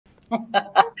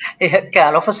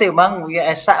Kalau fa se mang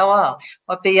ya Samoa.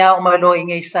 What the ya ma lo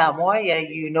in Samoa,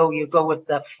 you know you go with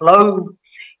the flow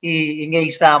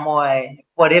in Samoa.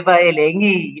 Whatever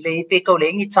elengi le pe ko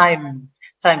lengi time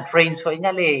frames for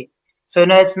ingale. So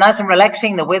no, it's nice and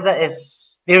relaxing. The weather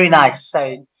is very nice.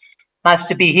 So nice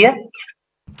to be here.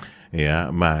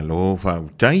 Ya Malu fa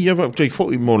tai ya fa tai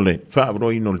fo I mole fa bro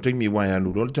ino tai mi wa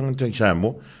alu do tang tai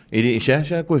Samo e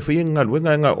sa ko fi ngal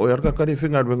wenga o ka ka fi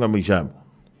ngal wenga mi Samo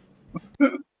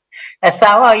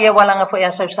Sawa ia walanga po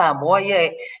ya Samoa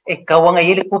ia kawanga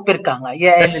ile kuperkanga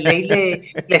ia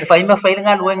le faima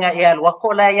fainga luenga ia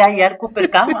wako la ia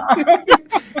kuperkanga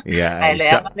ya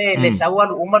le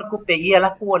sawa umar kupe ia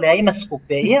la ku le ai mas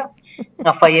kupe ia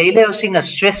nga fa ile o singa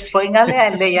stress fainga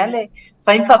le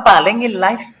fain fa paleng in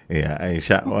life ya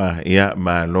sa wa ya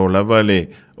ma lo la vale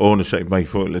on sai mai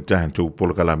fo le tanto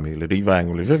pol kalame le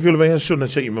divang le fe le suna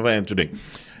sai ma va today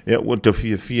ya what the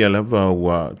fia la va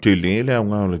wa tele le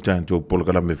nga le tanto pol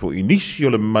kalame fo inicio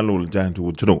le malo le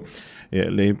tanto tro ya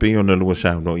le pe ona lo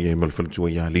sa no ye mal fal tu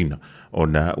ya lina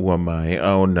ona wa mai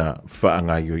ona fa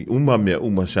nga yo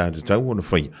uma sa ta ona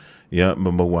fa ya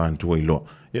mama wan tu lo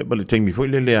ya bale temi fo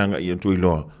le anga ya tu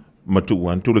lo matu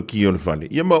wan tu le kio le fale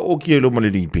ya ma o kio lo male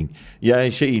diping ya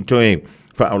se I toe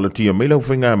fa au tia mai lau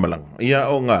whinga malang ia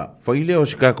o ngā whaile o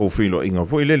sikako whilo inga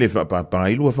whaile le wha papa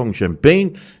ilua whang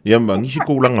champagne ia ma ngisi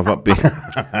kūlanga wha pe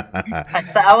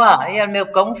sawa ia meu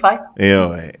kong whai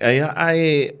ia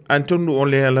ai antonu o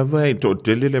lea lawa e to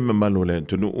te lele mamalo le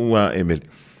antonu ua Emele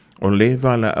o le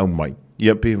vala au mai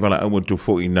ia pe vala au tu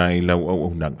fo inai lau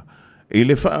au nanga I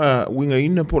le wha winga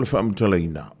ina po le wha amtala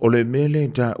ina o le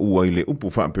mele ta ua I le upu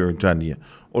wha peritania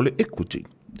o le equity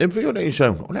e whio nei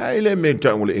sau o le aile me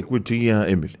ta o le equity a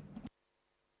Emele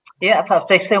ia fa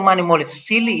tai se mani mo le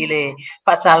fasili I le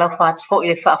fa tala fa fo I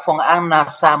le fa fonga ana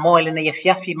Samoa le nei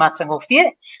fiafi matango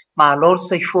fie ma lor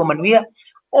se fu manuia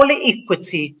o le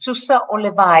equity tusa o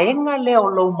le vaenga le o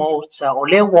lo mota o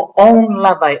le wo on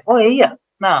la vai o ia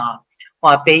na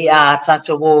wa pe a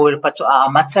tato wo le pato a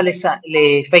mata le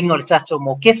whaingo le tato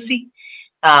mo kesi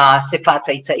se fa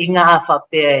tai ta inga a fa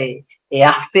pe e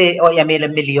afe o ia me le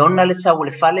miliona le tau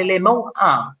le fale le mau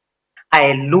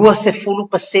ai lua se fulu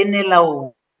pasene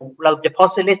lau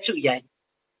deposit le tu iai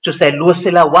tu se lua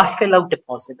se la wafe lau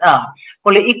deposit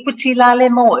o le equity la le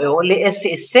mau o le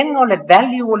senga o le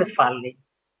value o le fale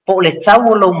po le tau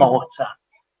o lau maota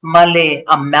ma le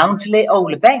amount le o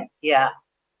le bank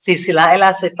si la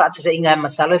ela se fa se inga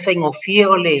masalo e whaingo fie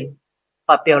o le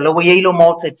papel lo ye lo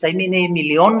mo te mine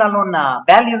miliona lo na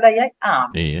value la ye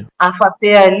a fa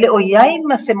pe le o ye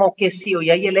ma se mo ke si o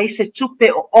ye le se tupe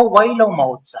o wai lo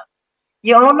mo ta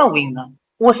ye lo na winga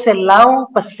o se lau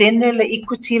pasene le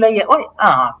equity la ye oi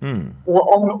o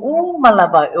on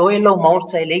malava o lo mo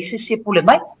ta le se pule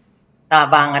mai na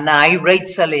vanga na I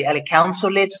rates ale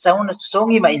council le sa una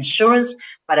stongi ma insurance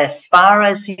but as far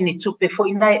as ni tupe fo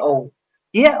inai o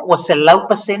se lau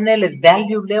pasene le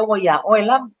value le o ya o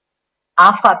la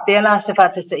a fa pela se fa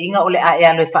te inga o le a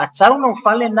e le fa tau no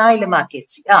fale nai le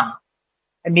maketi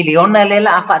e miliona le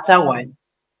la a fa tau ai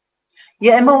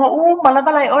ia e mo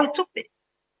malavala o le tupe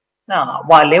na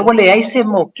wa le ai se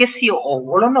mo kesi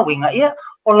o lo no winga ia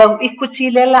o lau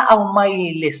equity le la au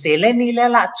mai le seleni le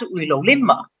la tu I lo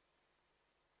lima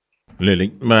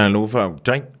Lele ma lo fa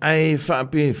tai ai fa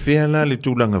pe fela le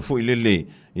tulanga fo le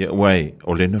ia wai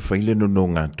o le na faile no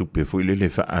nga tupe fo le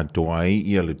fa atoai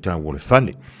ia le tau le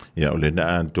fale ia o le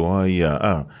na atoai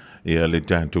ia le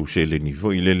tanto se le ni fo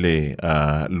le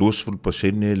los ful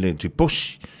pasene le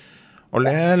tipos o le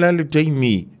ala le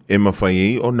taimi e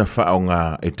mafai o na fa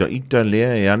nga e ta ita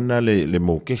le e ana le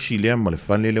mo ke le ma le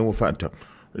fale le o fa ta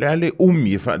le ale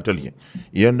e fa ta le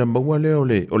ia na mo le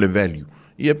o le value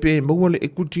ia pe mo le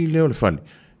equity le o le fale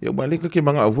ia ba le ke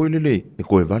manga avo le e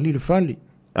ko e vali le fale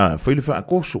foi le fa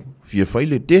koso fia fai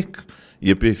le dek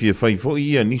ia pe fia fai fo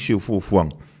ia ni se fo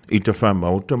fuang I ta fa ma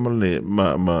o ta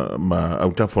ma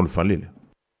au ta fo fale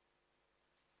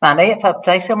mana ia fa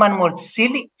tai se man mo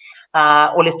sili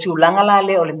o le tūlanga la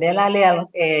le o le mea la le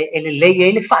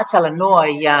le le whaatala noa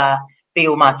ia pe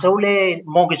o mātou le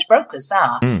mortgage brokers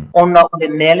ona o le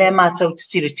mea le mātou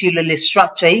te tira le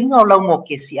structure inga o lau mo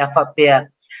kesi a whapea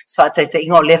whaataita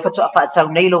inga o le whatu a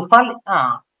whaatau nei lo fale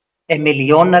e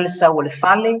miliona le sau o le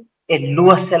fale e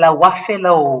lua se la wafe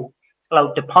lau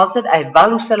deposit ai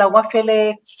valu se la wafe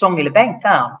le tongi le bank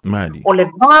o le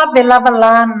vawe lava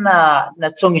la na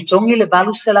tongi le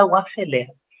valu se la wafe le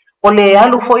o le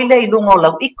alu foi le ilunga o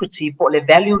lau equity po le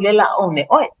value le la one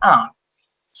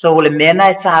so o le mena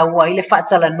e tāua I le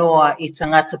whaatala noa I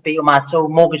tangata pe o mātou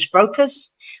mortgage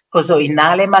brokers, koso I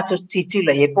nā le mātou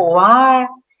titula e po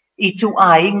I tu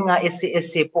ainga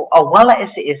ese po awala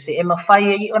ese e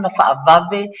mawhai I ona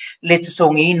whaavave le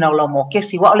tusongina o lau mo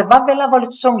kesi wa o le vave lava le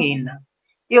tusongina.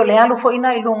 I o le alu fo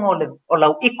ina I lunga o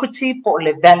lau equity po o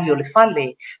le value o le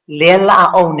fale le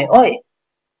la a one oe.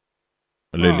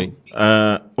 Lele.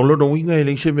 O lono winga e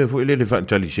leise me fo ile le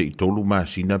whaantali se I tolu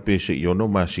masina pe se I ono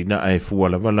masina ai fua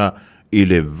la wala I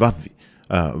le vavi.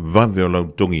 Vave o lau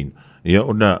tongina. Ia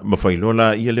ona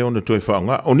mawhailola ia le ona toe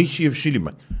whaonga. O nisi e fsili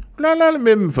mai. La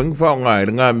me mwhang whaonga e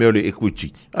ngā meo le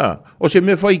equity. O se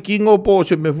me whai kingo po o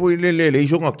se me fo ile le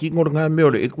isonga kingo ngā meo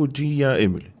le equity ia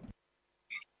Emele.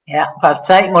 Ia,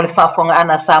 whaatai mo le whaafonga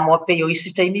ana Samoa pe o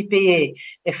isi taimi pe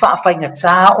e whaawhainga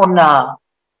tā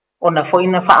ona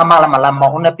foina whaamala malama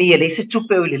ona pe le isi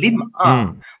tupe o le lima.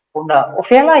 Ona o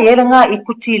whela iele ngā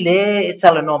ikuti le e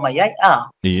tala no mai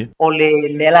ai. O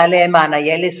le mela le mana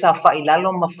iele sa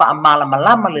whailalo ma whaamala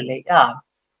malama le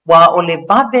wa o le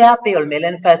vabe ape o le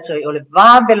melen whaatoi o le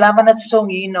vabe lava na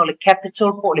tsongina o le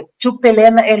capital po o le tupe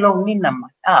lena e lo nina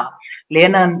mai.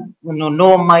 Lena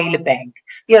no mai le bank.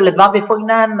 Ia le vabe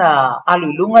foina na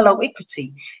alu lunga lau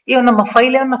equity. Ia na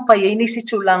mawhaile o na whaieni si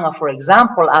tūlanga, for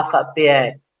example, a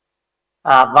whaapea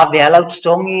vabe alau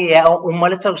tsongi e o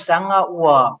umale tausanga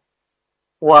ua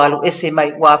alu ese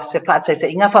mai ua se whaataita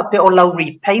inga whaapea o lau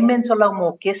repayment o lau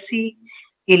mo kesi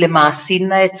I le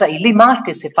masina e ta I lima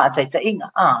afe se whaataita inga.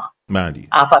 Mari.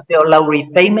 A whaapea o lau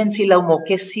repayment I lau mo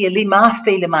kesi e lima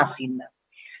afe I le masina.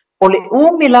 O le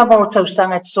umi lava o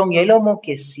tausanga e tsongi e lau mo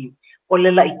kesi. O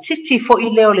le la ititi fo I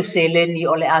leo le seleni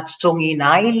o le atutongi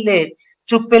na I le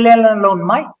tupelela loan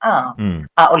mai.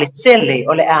 O le tele,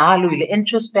 o le alu I le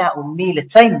interest pea umi le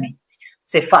taimi.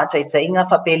 Se whaataita inga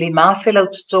whaapea lima afe lau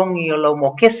tutongi o lau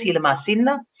mo kesi le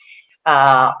masina.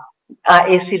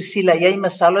 E silsila iai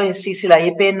masalo e silsila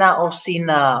I pena o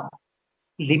sina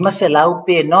lima se lau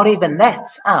pe not even that.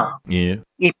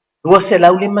 I dua se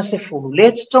lau lima se fulu.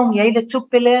 Le tutongi iai le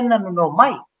tupele na no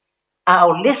mai.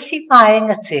 O lesi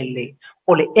maenga tele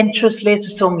o le interest le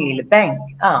tutongi I le bank.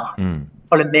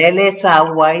 O le mele ta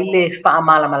wai le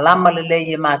whaamala malama le le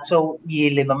I matou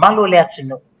I le mamalu le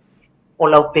atunu. O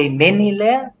lau pei meni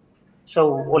lea.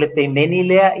 So o le peimeni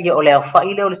lea ia o le au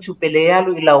whai lea o le tupele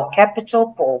alu I lau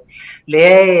capital po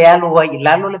lea e alu ai I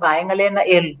lalo le vaenga lea na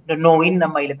e no ina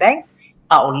mai le bank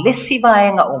o lesi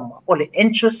vaenga oma o le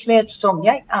interest lea tsong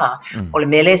iai o le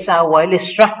mele sa wai le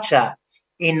structure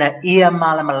ina ia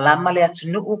malama lea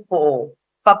tunu po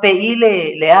whape I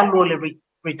le alu o le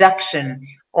reduction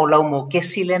o lau mo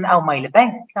kesi lea au mai le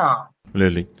bank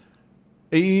Lele.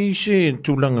 E se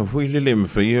tūlanga fo I le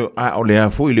mawhaio, o le a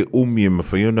fo I le umi e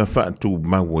mawhaio na whaatu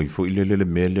mawai fo I le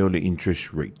mele o le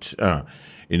interest rate.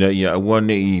 Ina ia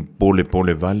awane I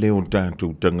pole vale o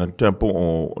tātou tangata po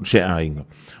o se ainga.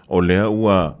 O lea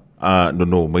ua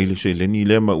no mai le se leni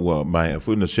lea ma ua mai a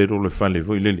fo ina sero le fale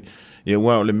fo I le. Ia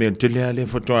ua o le mea tele a le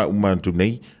whatoa umantu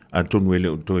nei, a tonu ele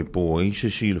o toi po e se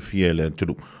si le fia le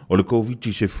aturu. O le COVID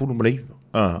se furu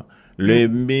maleiva. Le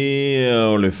mea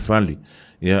o le fale.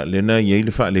 Ia lena ia I le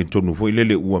whaale tonu fo I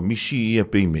le ua misi ia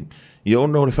payment. Ia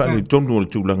ona o le whaale tonu o le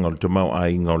tūlanga o le tamau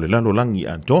a inga o le lalo langi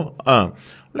a to.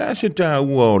 Le se tā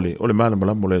ua o le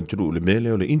malama le turu o le mele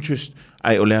o le interest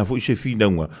ai o le a fo I se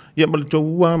whinaunga. Ia ma le tau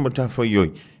ua ma tā whaioi.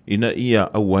 Ina ia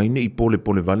awaine I pole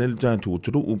vale le tātu o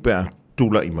turu upe a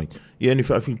tūla I mai. Ia ni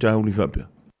whaafi tāu li whapea.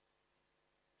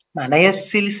 Mana ia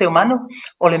sili se umanu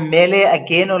o le mele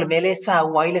again o le mele ta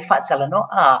wai le fatsala no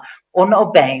ona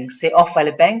o bank se offer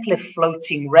le bank le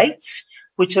floating rates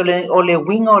which o le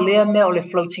winga o le me o le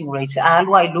floating rate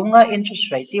alu ai lunga interest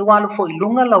rates ia walu fo I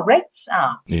lunga la rates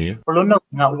o lo no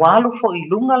nga walu fo I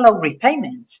lunga la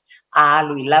repayment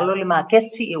alu I lalo le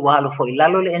makesi ia walu fo I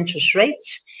lalo le interest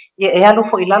rates ia alu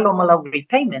fo I lalo ma la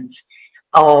repayment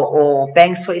o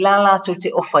banks fo ilala to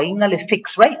te ofainga le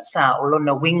fixed rates o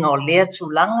lona winga o lea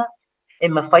tūlanga e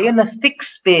mawhaia na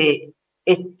fix pe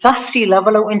e tasi lava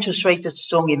lau interest rate at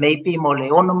stongi maybe mo le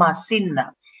ono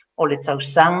masina o le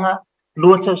tausanga,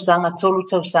 lua tausanga, tolu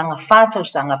tausanga, wha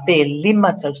tausanga pe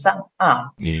lima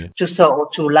tausanga tusa o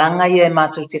tūlanga ia e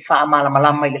mātou te wha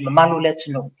malama I le mamalu le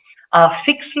tunu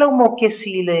fix lau mo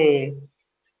kesi le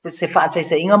se wha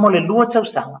taita inga mo le lua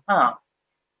tausanga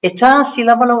e tā si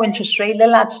lava lau interest rate le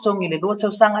la tutongi le lua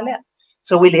tausanga lea.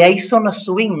 So we le aiso na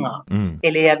swinga, e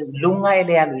le alu lunga, e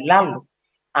le alu lalu.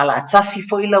 Ala atasi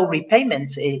fo I lau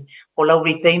repayments, o lau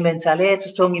repayments a lea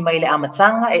tutongi mai le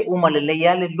amatanga, e uma le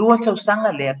leia le lua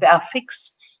tausanga lea, pe a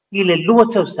fix I le lua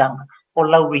tausanga, o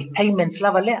lau repayments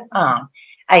lava lea.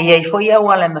 Ai fo ia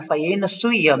wala me whai na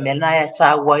sui o me nai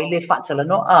tā wai le whatala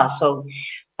no. So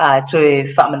to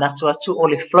e whamanatu atu o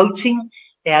le floating,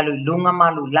 e alu lunga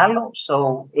malu lalo,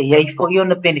 so e iei fo I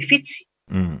ona benefits.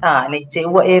 le te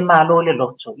ua e malo le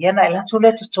loto ia na la tu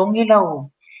le totongi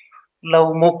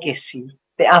lau mokesi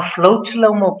pe a float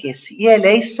lau mokesi ia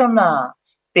le sona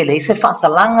pe le se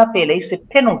fasalanga pe le se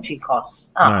penalty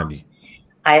cost Mali.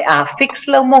 ai a fix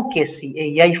lau mokesi e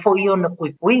iai fo io na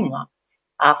puipuinga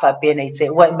a fa bene te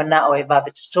ua mana o e va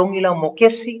totongi lau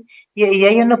mokesi ia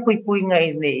iai na puipuinga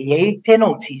e iai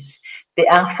penalties pe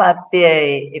a fa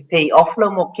pe pay off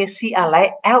lau mokesi a lai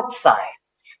outside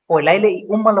o laile I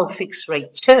umalo fixed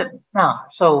rate term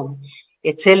so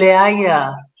e tele ai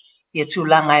ia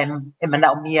tūlanga e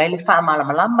mana o mia ele wha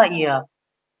malamalama ia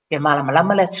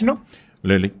malamalama le tunu.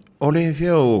 Lele, o le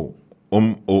fia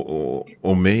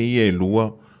o mei e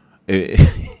lua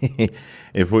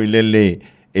e foi lele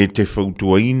e te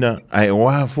fautuaina ai o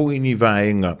a foi ni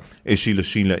vaenga e sila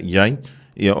iai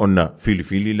ia ona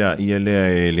fili la ia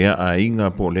lea a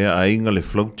inga po lea a inga le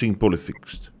floating po le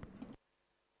fixed.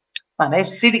 Mana e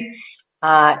siri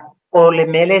o le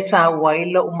mele sa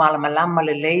waila o malamalama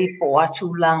le lei po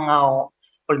atu langa o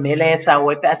le mele sa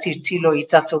wai pe atu tilo I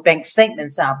tato bank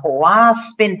statements po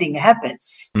spending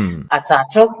habits a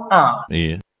tato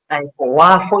ai po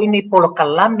fo ini po lo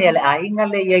kalame le ainga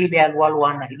le ia le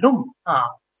alualuana I lum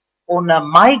ona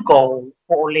my goal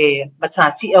po le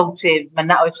matati au te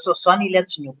mana o sosani le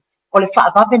tunu o le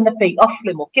whaavabe na pay off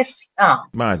le mo kesi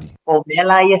Mali. o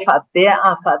mela ia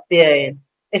whaapea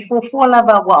e fufua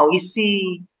lava wa o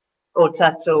isi o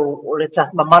tato o le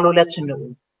tato mamalo le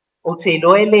tunu o te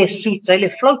loe le suta le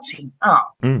floating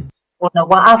o na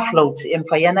wa a float e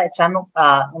mwhaiana e tano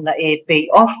na e pay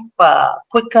off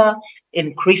quicker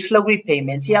increase the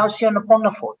repayments ia o si ona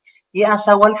pona fo ia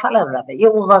asa wal whalarabe ia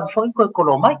o va fo ko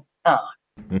kolomai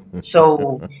so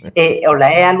o la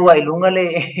e alua I lunga le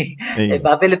e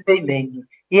babe le payment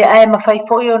ia e mawhai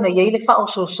fo I ona ia le wha o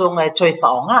sosonga e toi wha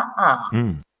o ngā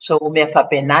so me fa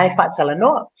pena e fa tsala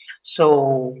no so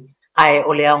ai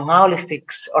o le nga o le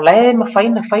fix o le ma fai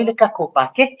na fai le ka ko pa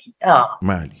keki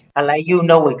Mali ala you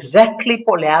know exactly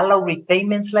po le ala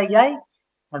repayments la yai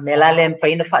me la le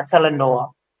fai na fa tsala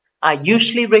no I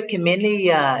usually recommend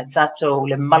tato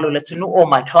le malu le tunu or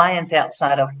my clients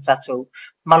outside of tato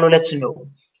malu le tunu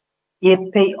ye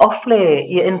pay off le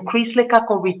ye increase le ka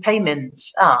ko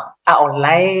repayments o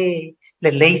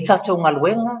le tato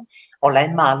ngaluenga o lai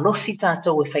malosi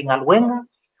tato e whaingaluenga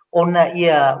ona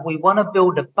ia we want to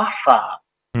build a buffer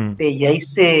pe ia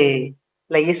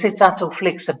se tato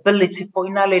flexibility po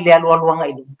ina le alualuanga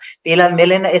I luma pe la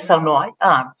melena e saunoa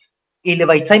I le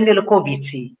vaitaime le COVID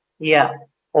ia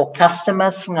o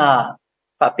customers nga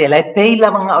papela pay la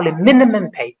nga o le minimum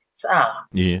payments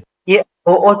ia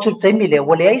o tu taimi le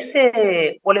wale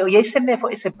o ia me fo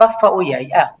ese buffer o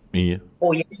ia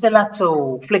o ia se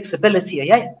lato flexibility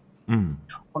ia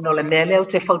ono le mele o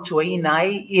te fautuaina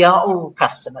ai ia o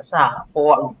customers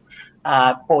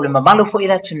po le mamalu fo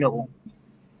ila tunu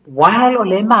while o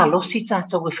le malosi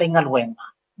tato we whaingaluenga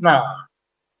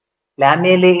la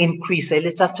mele increase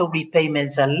le tato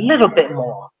repayments a little bit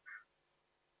more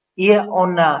ia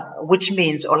ona which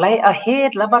means o lai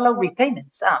ahead level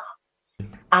repayments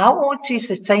o tu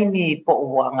se taimi po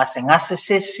ngase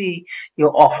sesi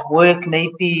you're off work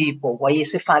maybe po wai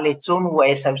se fale tonu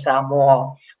wai sa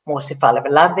mo se fale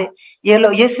belave ia lo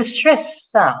yes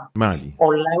stress Mali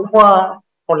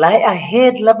o lai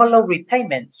ahead level of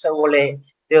repayment so ole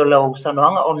lo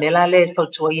sanoanga o nela le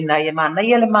fautuaina ia mana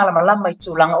ia le malama I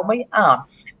tulanga o mai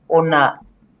ona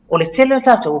o le tele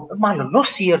tato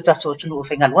malolosi o tato tunu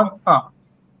whaingaluanga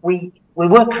we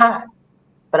work hard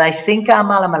but I think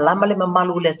malama le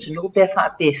mamalu le tunu pe fa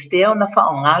pe feo na fa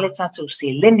o ngale tato se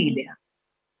leni le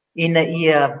ina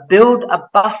ia build a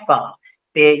buffer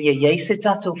pe ia se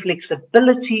tato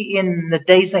flexibility in the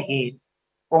days ahead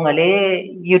ongale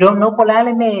you don't know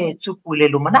polale me tupu le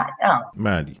lumana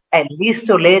Mali at least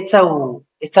o le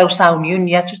tau sound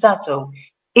unia tu tato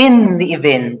in the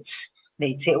event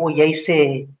nei te o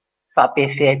se fa pe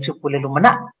fe tupu le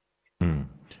lumana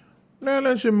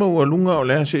la se mo lunga o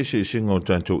le se singo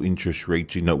tanto interest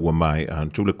rate ina ua mai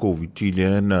tu le covid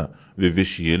le na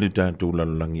vevesi ele tanto la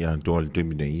langia to al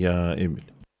temine ia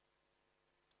Emele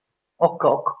ok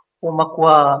o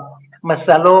makua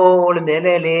masalo le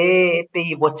mele le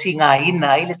pe watinga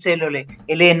ina ile telo le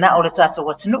ele na o le tato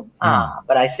watunu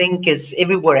but I think it's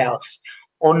everywhere else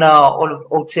ona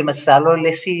o te masalo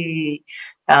le si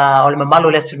o le mamalo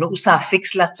le tunu sa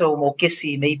fix la to mo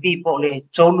kesi maybe po le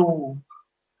tolu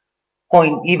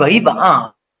point iba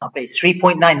pe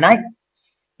 3.99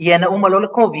 ia na umalo le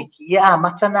covid ia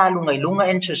matana lunga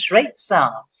interest rates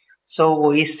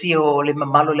so isi o le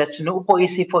mamalo le tunu po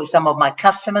isi for some of my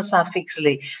customers are fixed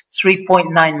le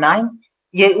 3.99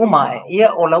 Ye umae, ye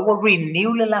ola will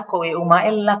renew le lako e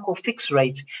umae le lako fixed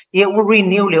rate. Ye will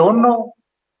renew le ono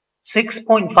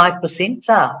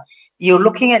 6.5%. You're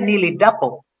looking at nearly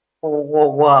double.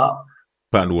 Or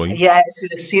yeah,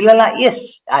 sila la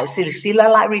yes, sila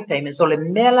la repayments. So le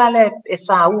mela le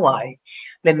esa uai,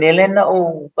 le mele na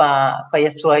o pa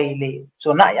yaswai le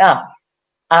so na ya.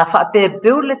 Fa be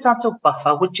build le tato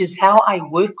buffer, which is how I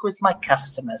work with my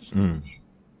customers.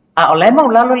 Ole mo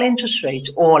lalo le interest rate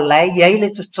or le ye le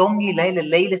tutongi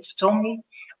le tutongi,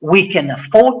 we can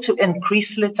afford to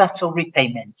increase le tato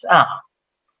repayments.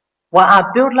 Wa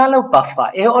a build lalo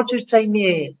buffer e o tu tai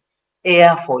me e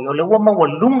a fo yo le wa mo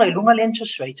lunga le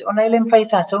interest rate ona le mfai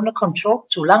tato na control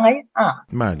tu langa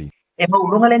Mali e mo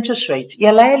lunga le interest rate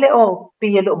ya le o pe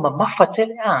ye lo mafa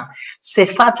tele se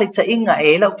fa ta inga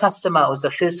e lo customer was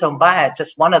a first home buyer,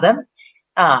 just one of them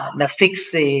na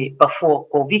fix before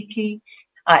Koviki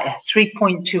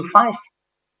 3.25.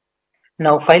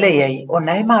 No Fale ye o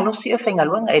nai malo si fenga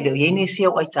luanga e le yeni si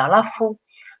o italafu.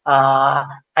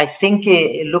 I think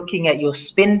looking at your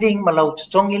spending malau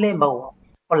tutongile mo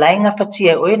o lainga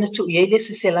fatia o ena tu ye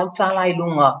se lau tala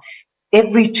ilunga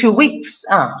every 2 weeks.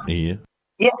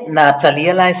 Yeah, na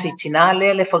talia lai si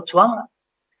tinale le fautuanga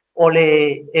o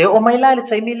le o mai la le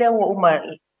taimile o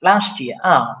last year.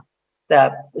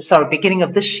 Beginning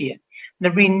of this year. Na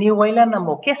renew ila na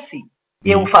mo kesi.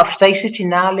 Ye o whaaftaisi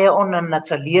tinale o na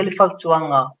natalia le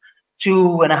fautuanga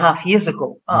 2.5 years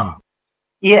ago.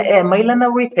 Ye maila na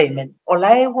repayment. O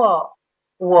lai wa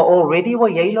already wa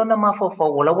yeilo na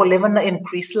mafofo wala wa levan na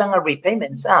increase lang a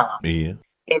repayments.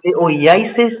 Ele o yai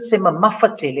se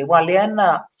mafatele wa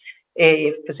leana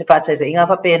se fata se inga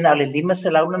fa pena le lima se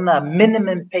launa na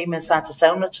minimum payments ata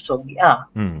sauna tsongi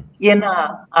ye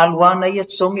na alwana ye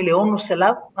tsongi le onu se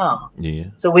lau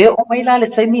so we o maila le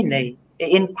taimi nei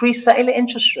increase sa ele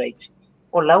interest rate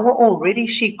o lawa already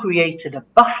she created a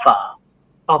buffer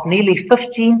of nearly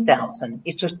 15,000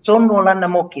 it's a tono lana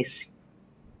mokesi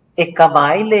e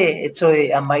kavaile it's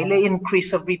a maile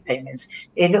increase of repayments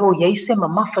ele o yai se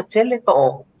mafatele pa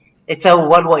o e tau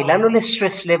walwa ilalo le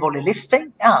stress level le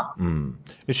listing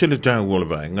e se le tau wala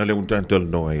vai ngale un tantal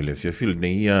no ele fia fil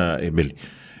nei Emele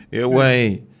e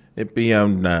wai e pia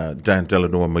na tantal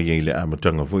no ma yele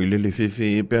amatanga foi le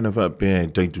fifi e pena fa pe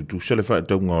tai tu se le fa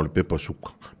tau ngol pe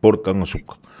pasuka por kanga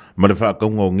suka ma le fa ka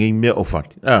ngo ngi me o fa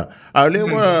a le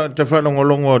wa te fa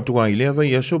longo tu ai le va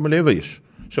yeso me le va yeso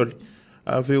so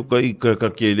a fe ka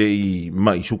kele I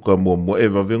mai suka mo e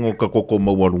va vengo ka koko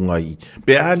mo walunga I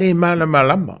pe ale mala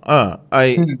malama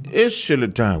ai e se le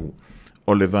tau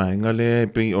o le vai ngale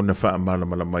pe o na fa mala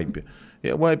mai pe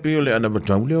e wai pe o le ana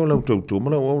vatau le o lau tau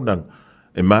mala o nang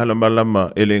e mala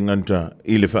malama ele nganta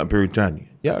I le fa peritani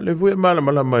ya le vo mala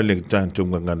malama le tanto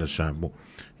ngana Samoa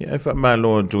ya fa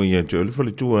malo tu ye tu le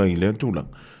fole tu ai le tu lang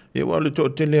e wa le to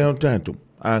te le o tanto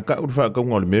a ka u fa ka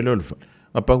ngol me le fa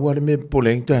a pa wa le me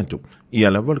poleng tanto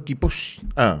ia la vol ki pos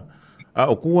a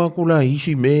o kula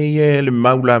isi me ye le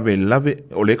maula lave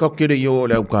o le ka kere yo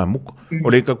le ka muko o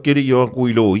le ka kere yo ku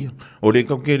ilo ia o le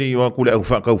ka kere yo ku le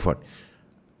fa ka fa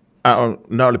a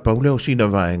na le paule o sina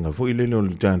vaenga fo ile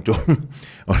le tanto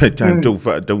o le tanto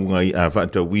fa tu ngai a fa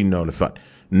tu wina o le fa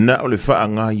na o le fa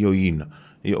nga yo ina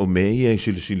e o me ye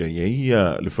sile ye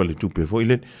ia le fa le tupe fo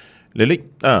ile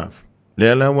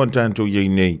le la wan tanto ye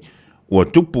nei o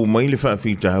tupu mai le fa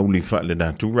fita au le fa le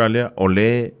naturale o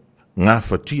le nga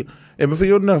fatia e me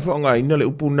fio na fa nga ina le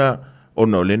upuna o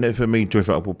no le na fa me to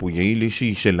fa popo ye le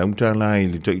si se la mta la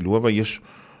le to ilua va yesu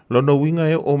lo no winga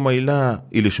e o mai la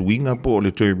ile swinga po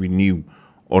le to renew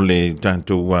o le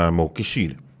tanto wa mo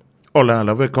kisile o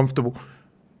la ve comfortable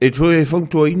e to e fon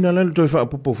to ina le to fa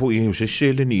popo fo ye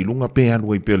se le ni lunga pe an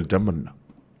we pel tamana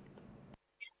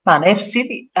man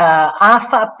fcd a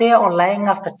fa pe o la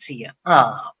nga fatia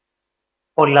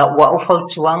o la wa o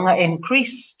fautuanga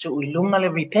increase to ilunga le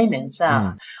repayments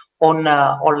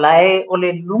ona o lai o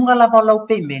le lunga la lau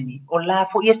payment o la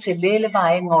fo ye te le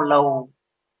vaenga o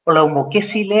lau mo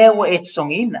kesi le o e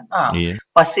tsongina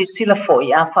pa se sila fo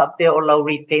ya fa pe o lau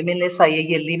repayment le sa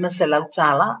ye lima se lau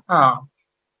tala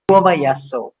Kuama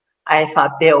yaso ai fa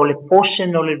pe o le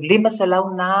portion o le lima se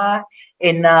lau na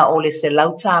e na o le se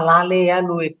lau tala le ya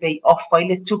lu e pay off i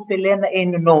le tupele na e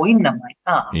no ina mai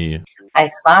ai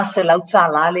fa se lau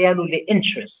tala le ya lu le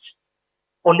interest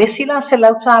o le sila se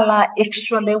lau tala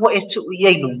extra le wa e tu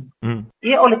ye lu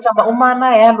ia o le tama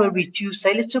umana e alu e reduce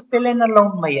ai le tupele na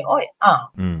loan mai oi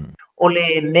o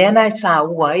le mea na e tā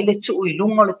ua i le tu I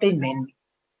lunga o le payment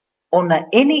ona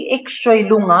any extra I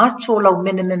lunga atu o lau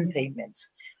minimum payments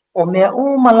o mea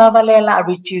malava le la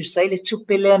reduce ai le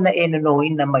tupele na e no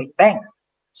ina mai bank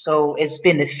so it's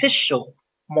beneficial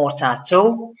mo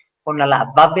tātou ona la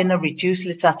babena reduce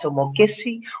le tato mo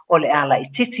kesi o le ala I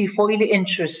titi fo I le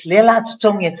interest le la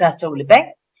tutongi e tato le bank,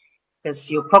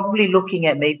 because you're probably looking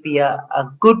at maybe a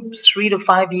good 3 to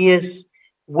 5 years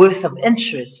worth of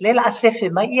interest. Le la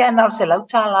asefe mai ia na se lau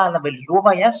tala la ve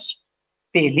luva yasu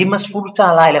pe limas fulu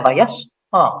tala le va yasu.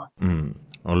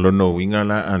 O lono winga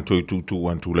la anto I tutu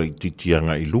antu la I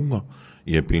titianga I lunga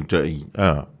ia pinta I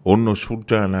ono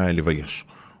sfuta na le va yasu.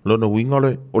 Lono winga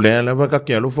le o le ala va ka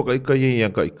kia lo foka ika ia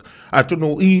ka ika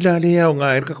atono I la le au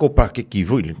nga erka ko pake ki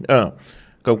vuile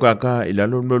kau ka I la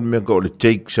lono me ko le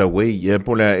takes away ia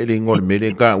pola ele ngol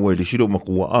mele ka we le siro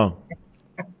makua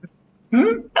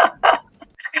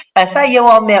Asa ia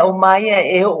wa mea o mai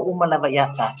e o umalava ia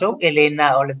tato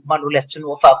elena o le malu le tunu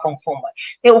o fa fong fong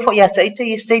e o fa ia taito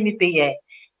I stay mi pe e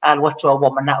al watu a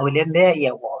wamana o le mea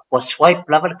ia o swipe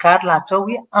lava card la to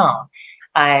ia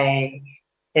ai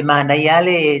e mana ia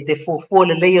le te fufu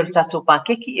le layer tato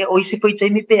pakeki e o isi foi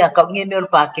taimi pe a ka nge me o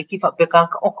pakeki fa pe ka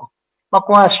oko ma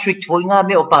ko strict foi nga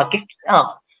me o pakeki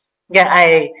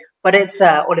yeah, but it's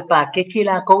o le pakeki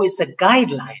la ko is a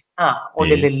guideline o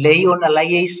le lei ona la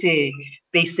ye se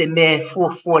pe se me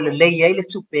fufu le lei ai le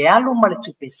tupe alu ma le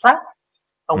tupe sa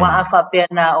wa afa pe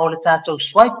na o le tato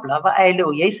swipe lava ai le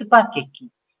o ye se pakeki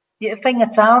ye fainga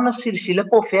tauna silsila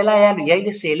po fela ya lu ye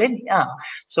le seleni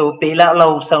so pe la la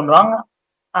usaunoanga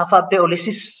afa pe o le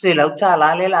se lau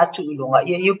tala le la tu ilonga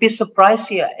you be surprised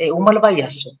here e umalava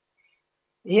yaso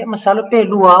ye masalo pe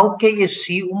lua o ke ye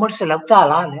si umal se lau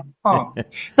tala le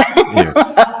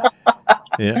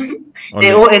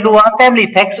e o e lua family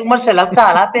packs umal se lau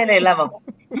tala pe le lava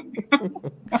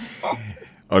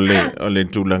ole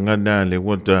tulanga na le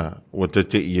wata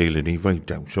te ie le ni vai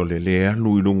tau so le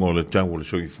alu ilunga o le tau o le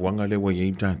soifuanga le wa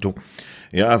ye tato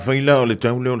ia afaila o le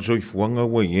tau le o le soifuanga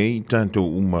wa ye tato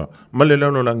uma ma le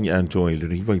lano langi anto i le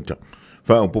ni vai tau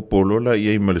fa o popolo la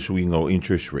ye ma le swing o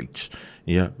interest rates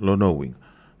ia lo knowing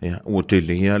ia o te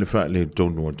le ia le fa le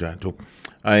tonu o tato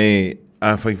ai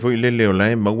a foi le o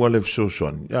lai ma wa le so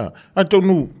son ia a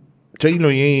tonu tailo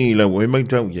ye la we mai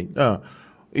tau ye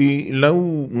I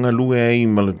lau ngalue ai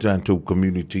malatanto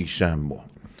community Samoa.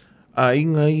 A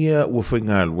inga ia ua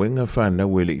whainga luenga whana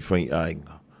wele I whai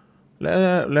ainga.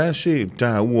 La se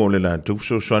ta ua le la tau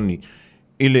so sani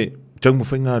ile tau mu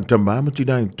whainga ta mamati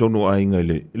nai tono ainga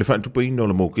ile whantupa ino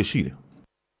la mo ke sile.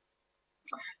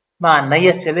 Ma na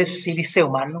ia te le sili seu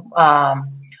manu.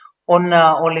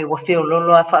 Ona o le wafeo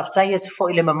lolo a whaftai atu fo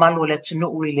ile mamalu le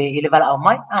tunu ile wala au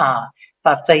mai.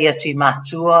 Whaftai atu I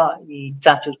mātua I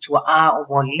tatu tua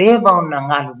o lewa o na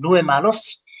ngalu nue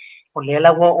malos. O le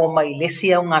la o mai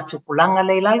lesi au ngā tupulanga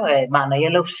le lalo. Mana ia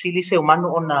lau sili seu manu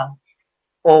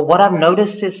o what I've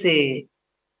noticed is e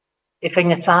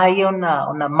whaingatai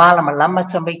ona malama lama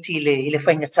tamaiti ile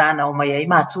whaingatai na o mai ai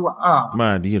mātua.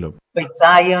 Ma dilo.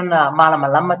 Whaingatai ona malama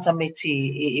lama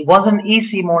tamaiti. It wasn't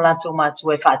easy mo lato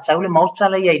mātua e whaatau le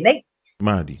mautala iai nei.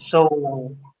 Madi. So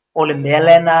o le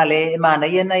mele na le mana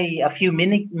ia nei a few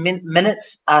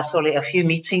minutes so le a few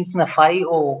meetings na whai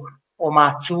o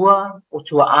mātua o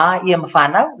tua ia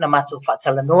mawhanau na mātua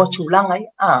whaatala noa tūlanga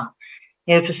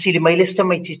ia whasiri mai lista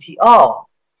mai titi o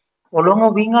longa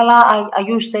winga la, are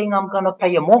you saying I'm going to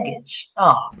pay a mortgage?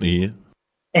 Yeah.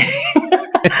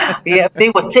 Yeah, they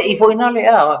were te I na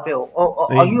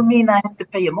le you mean I have to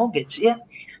pay a mortgage? Yeah.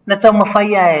 Na tau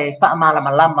mawhai wha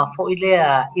malama fo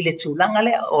ile tūlanga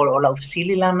le o lau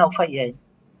fasili la na whai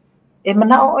e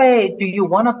manao do you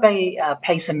want to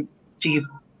pay some, do you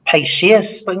pay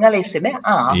shares? Po inga le se mea?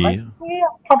 Yeah,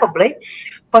 probably.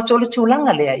 But o le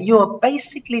tūlanga le, you're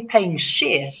basically paying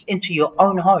shares into your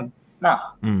own home. Na.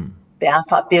 Pe a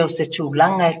wha peo se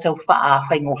tūlanga e tau wha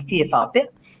whaingofia wha peo.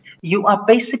 You are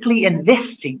basically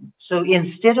investing. So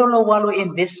instead of lo walo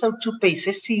invest so to pay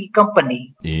sesi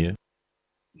company,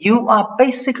 you are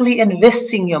basically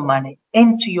investing your money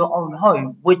into your own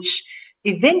home, which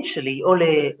eventually o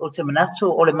te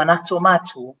manato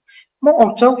matu mo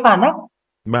o tau whanau.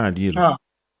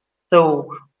 So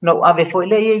no ave foi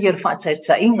le ia whaatai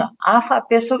ta inga. A wha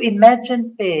peso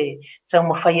imagine pe tau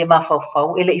mawhai e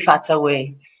mawhau ele I whaatau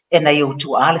e na iu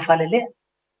tu ale whale lea.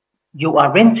 You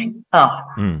are renting.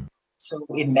 So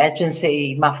imagine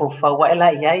say mawhau wa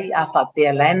ela iai a wha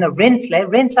pea lana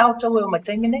rent out au e o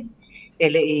mataimine.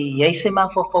 Ele iai se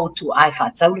mawhau tu ai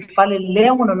whaatau le whale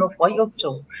lea wana no whai o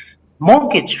to.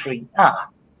 Mortgage free.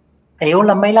 E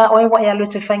ola mai la oe wa ea lo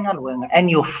te whainga luenga. And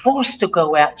you're forced to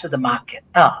go out to the market.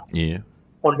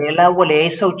 O lela wale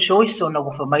so choice ona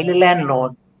wa mai le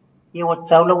landlord. Ia o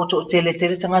tau la o to tele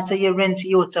tangata ia rent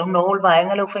ia o tau no ol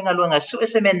vaenga lo whainga luenga su e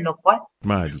se men no kwai.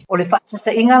 O le whaata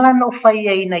sa ingala no whai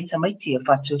e nei tamaiti a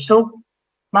whatu. So,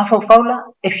 mawhau faula,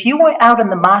 if you were out in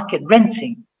the market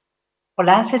renting,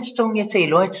 Wala sa tutong niya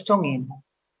tayo loy tutongin.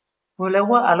 Wala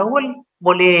wa alawal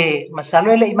boleh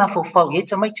masalo le ima fofo ye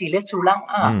tamay chile tulang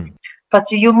But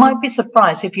you might be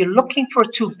surprised if you're looking for a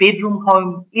 2-bedroom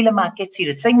home ila market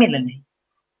sila say milani.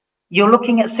 You're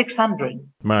looking at 600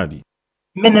 Mari.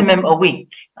 minimum a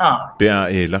week. Pea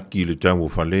e laki le tau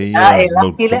Fale ya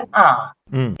Lucky le,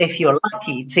 if you're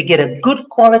lucky to get a good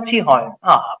quality home,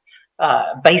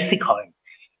 basic home.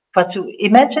 But to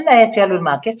imagine at Yellow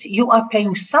Market, you are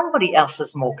paying somebody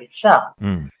else's mortgage.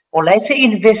 Or later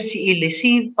invest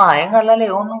ilisi buying a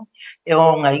leon,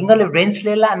 or rent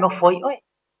lela no for you.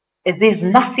 There's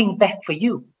nothing back for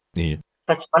you. Yeah.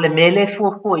 But Malemele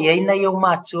for yena yo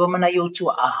matu mana yo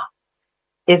to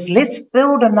is let's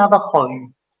build another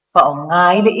home for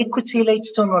ngaile equity late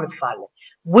to Fale,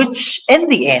 which in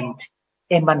the end,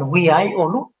 eman we ai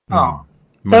olu.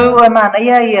 So man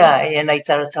ya na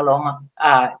itara talonga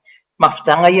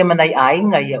mafutanga ya manai ai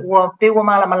nga ya wa pe wa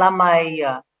malama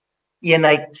ya na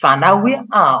fanawi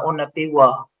ona pe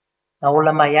wa na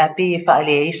ola maya pe fa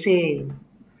ele se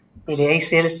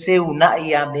una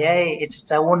ya me it's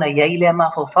tauna ya ile ma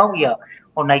fo ya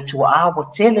ona itua wa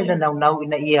tele na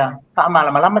ina ia fa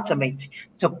malama tamate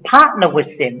to partner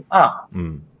with them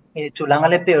e tulanga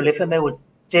le pe le fa me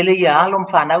tele ya alom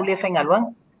fanau le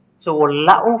fengalwang so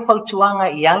la o fa tuanga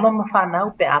ya alom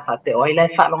fanau pe afa pe o ile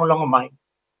fa long mai.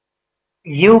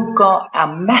 You've got a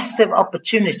massive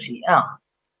opportunity.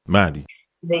 Mari.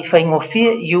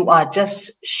 You are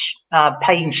just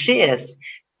paying shares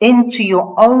into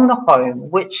your own home,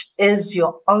 which is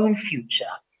your own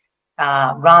future,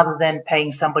 rather than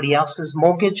paying somebody else's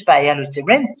mortgage by to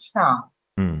rent.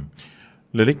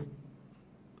 Lelik,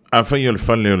 afa yel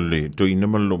fale le to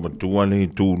inamalo matuale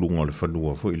tu lungal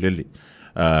fanua fo ilele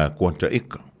kwanta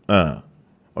ika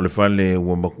o le fale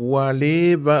ua makua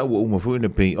le va ua uma fo ina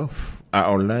pay off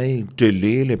o lai te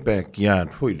le backyard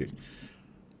fo ile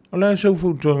o lai sau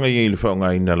fo tuanga ye le fa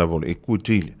nga ina lavo le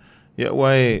equity ya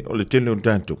wae o le tele o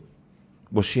tanto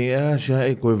bo sia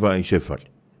e koe va i se fale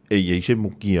ye se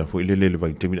mukia fo ile le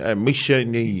vai te misha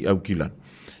nei au kilan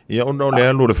ya ono le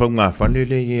alo le fa nga fale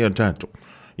le ye tanto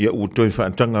ya u toi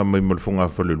fa tanga mai mal fonga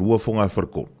fale lua fonga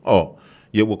farko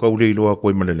ya ua kaule loa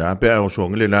koe manela pe o so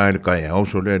ngele la kai o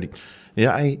so le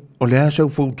ya ai o le asa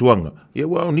fo tuanga ya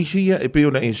wa onisi ya e pe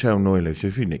ona e sa no ele se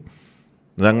fine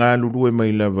nga lulu e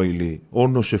mai lava ile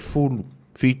ono se fulu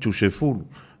fitu se fulu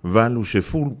valu se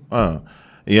fulu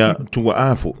ya tua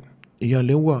afo ya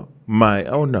lewa mai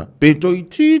ona pe to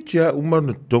ititia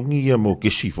umana tongi ya mo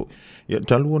kesifo ya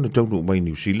talu ona tau mai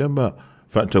New Zealand ma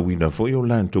fa tawina fo yo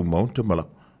lanto monta mala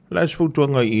la fo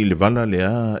tuanga I le vala le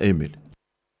Emele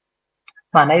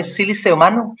Mana if silly se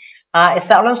manu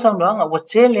esa lo so no wa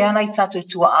tele ana itatu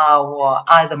to our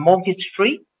either mortgage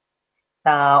free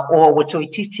or wa to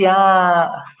ititia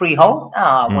freehold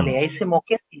wale ese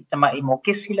mokesi sama I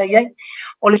mokesi la yai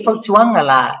ole fo tuanga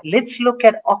la let's look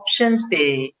at options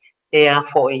be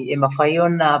for e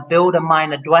mafaiona build a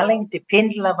minor dwelling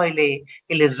depend la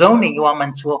ile zoning you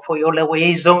want to for your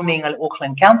way zoning al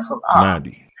Auckland Council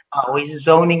is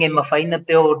zoning in Mafaina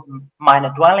build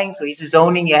minor dwellings, or is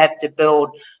zoning you have to build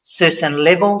certain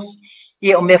levels.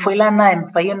 Yeah, o me foi lá na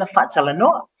Mafaina fatala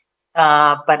no.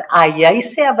 But I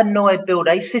say ava no build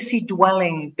I see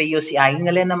dwelling be you see I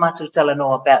ingalena matu tala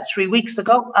no about 3 weeks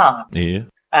ago. Yeah.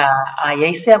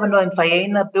 I say ava no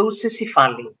Mafaina build sisi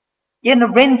Fale. Yeah, no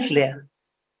rent le.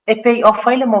 E pay off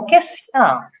file mo kesi.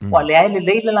 Wale ai le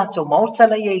leila la to mauta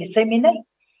la ye se minai.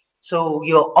 So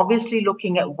you're obviously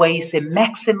looking at ways to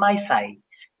maximize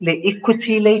the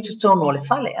equity later to no le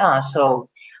fale. So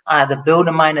the build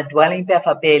a minor dwelling be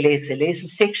fa be le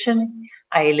section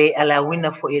I le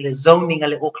alawina for ile zoning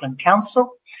ale Auckland Council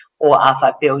or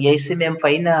afa be yesi mem fa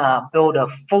ina build a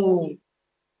full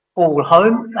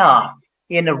home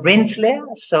in a rent le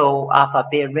so afa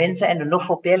be rent and no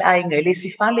for be ai ngele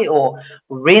si fale or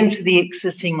rent the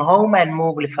existing home and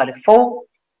move le fale for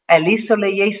Aliso le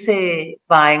yese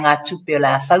vai nga tupe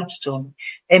la Southstone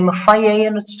e mawhai e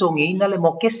na tutongi ina le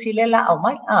mokesi le la au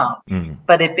mai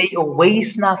but e be o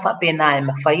ways na fa be na e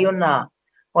mawhai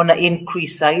ona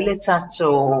increase ai le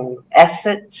tato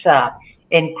assets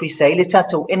increase ai le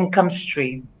tato income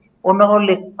stream ona o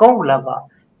le go lava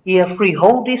ia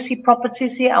freehold isi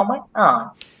properties ia au mai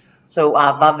so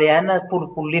vaveana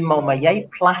pulipulima o mai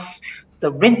plus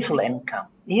the rental income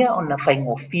ia ona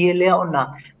faingo fiele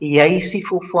ona ia isi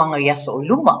fufuanga ia so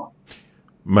luma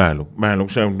Malu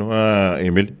sa no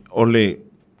Emele ole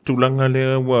tulanga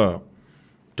le wa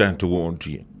tanto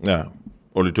onti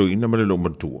ole to ina male lo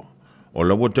matua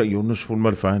ola wata yunus ful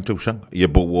mal fa to sang ia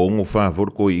bo ngo fa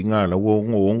ko inga la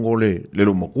ngo le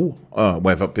lo maku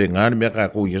wa fa pe ngani me ka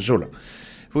ko ia sola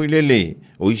foi le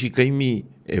o isi kaimi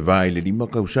e vai le lima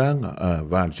kausanga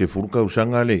va se furu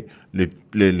kausanga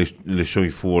le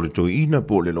soifu o le toina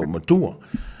po le lo matua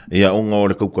ia onga o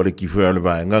le kaukare ki fea le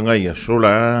vai nganga ia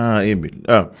sola Emil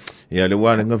ia le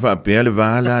wale nga fa pe le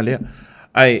vala le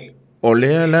ai o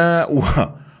le la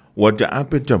ua te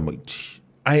ape tamaiti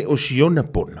ai o siona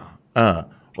pona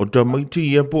o tamaiti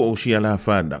ia po o sia la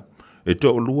fana e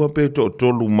to lua pe to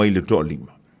tolu mai le to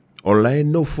lima o lai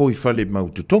no foi fale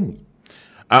maututongi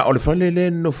o le fale le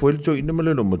no foi le to ina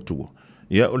male lo matua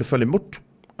ia o le fale motu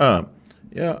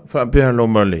ia fa pe lo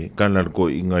male kana ko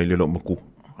inga ile lo maku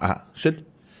set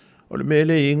o le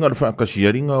mele inga le fa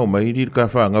kasiaringa o mai ri ka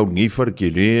fa nga ngi far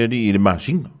ke le ri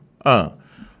masinga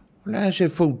la se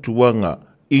foutuanga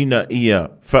ina ia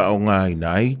fa o nga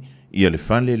inai ia le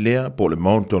fale lea po le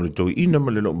monto le to ina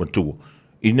male lo matua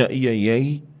ina ia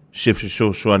iai se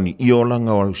so soani i o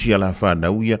langa o sia la fa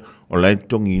na uia o la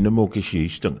tongi ina mo ke si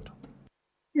istanga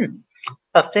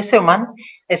te se man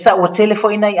esa o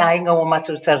telefo ina ia inga o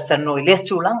matu tarsa no le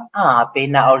tulang pe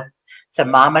na o sa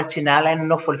mama tinala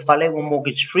no for fale o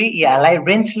mortgage free ia lai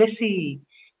rentless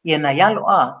ia na yalo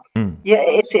ia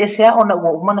ese ona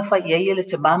o mana fa ia le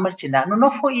te mama tinala no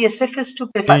fo ia se festu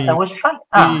pe fa ta was fale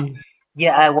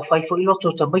ia o fai fo ilo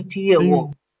to tamiti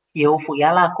o ia o fo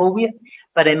ia la ko ia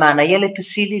para mana ia le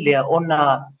fasili le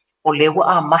ona o le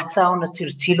wa mata ona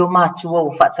tirtilo matua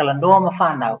o fa tala no ma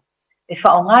fa na e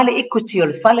fa o ngale ikuti o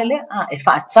le fale le e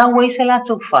fa ta we se la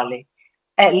to fale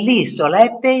at least o la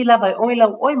pe la vai oila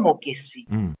oi mo kesi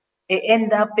e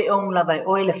enda pe on la vai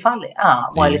oile fale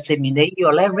wa le semine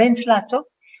o la rent la to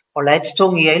o la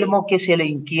tongi ele mo kesi le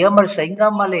inkia mar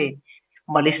sainga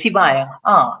male sibaya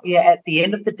yeah at the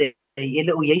end of the day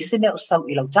ele o yese me o sau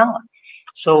ila tanga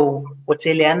so what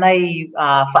ele anai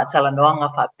fa tala noanga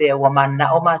fa pe wa mana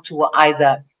o matua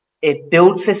either a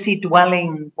build sesi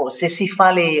dwelling or sesi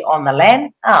fale on the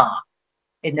land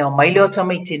e no mai leo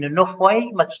tamiti no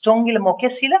foi matutongi le mo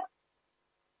kesila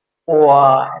o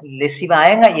le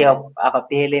sivaenga ia ava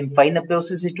pele mfaina build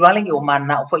sesi dwelling o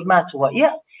mana o foi matua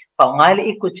ia pa ngale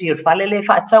ikuti fale le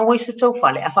fa tawe se to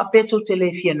fale afa peto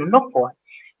tele fia no foi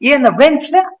ia na rent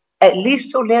le at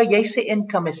least o leo yese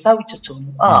income e sau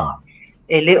tutunu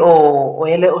ele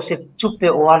o se tupe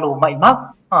o alo mai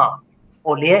ma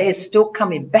o lea is still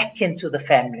coming back into the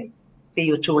family.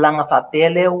 Pe o tūlanga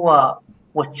whapele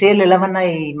o tele lava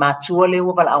nei mātua le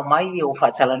o wala au mai o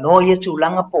whatala no ia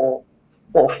tūlanga po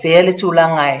whele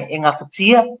tūlanga e ngā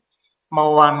whatia ma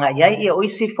o anga iai ia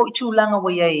oise fo i tūlanga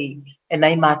wa iai e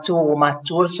nei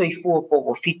mātua so i fua po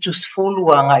o fitus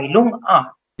fulu a ngā ilunga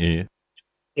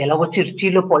ia lawa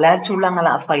tiritilo po lea tūlanga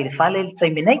la a whaile whale le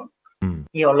taimi nei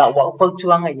ia o la wau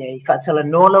whautuanga iai whatala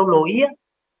no lau lo ia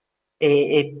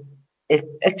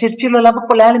e tirtilo lava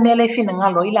po lale mea le fina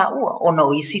ngalo ila ua ona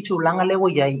o isi tūlanga le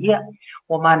ia ia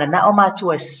o mana na o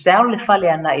mātua sao le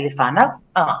fale ana i le whanau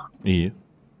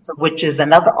so, which is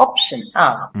another option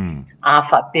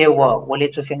fa pe o le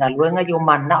to finga luenga yo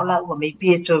mana o la ua me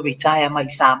pe to retire mai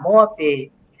Samoa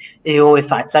pe e o e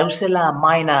whatau se la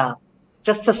maina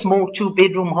just a small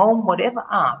 2-bedroom home whatever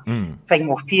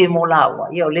whaingo fie mo la ua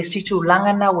ia o le si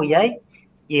tūlanga na ua iai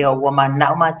ia wa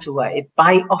mana o matua e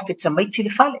buy off it tamaiti le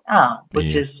fale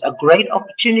which is a great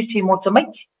opportunity mo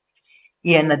tamaiti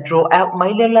ia na draw out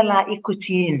mai le la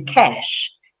equity in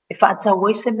cash e whaata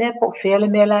waise mea po whele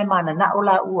mea lai mana na o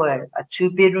la ua a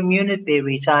 2-bedroom unit be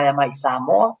retire mai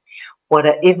Samoa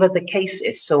whatever the case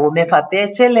is so me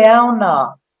whape tele au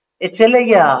na e tele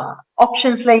ia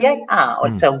options le iai o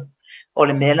tau o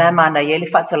le mea lai mana ia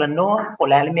le whaatala noa o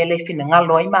le mea le fina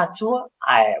ngalo ai matua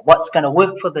what's going to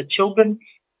work for the children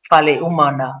fale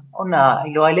umana ona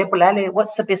ilo le polale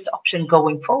what's the best option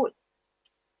going forward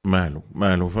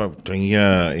Malu fa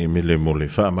tangia Emele mole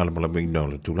fa mala bina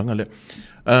le tulanga le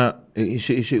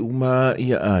ise uma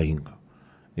ia ainga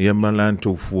ia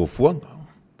malanto fuafuanga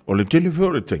o le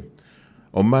telefone ting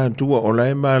o matua o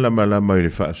la mala mai le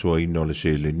fa so ino le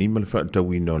sele ni mal fa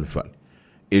tawino le fa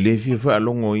ele fi fa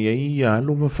longo ia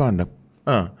lo ma fana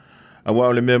awa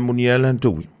o le me muniala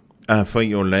ntowi fa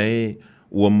o le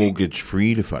o mortgage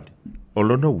free le fale o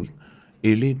lo no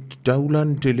ele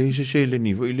taulan tele se le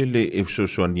nivo ile le e so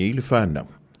soani le fana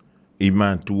I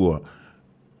matua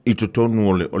I totonu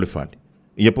o le fale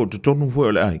ia po totonu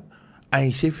vo le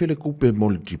ai se fele kupe mo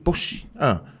le tiposi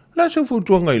la so fu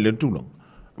tuanga ile tulo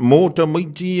mo ta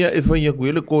maitia e fa ia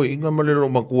kuele ko inga male ro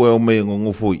makua o me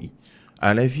ngo foi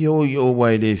ala fio o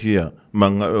wai le fia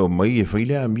manga o mai e fa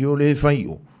ile ambio le fa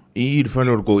io I fa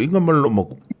lo ko inga male lo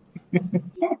maku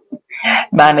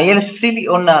mana ele fasili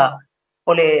ona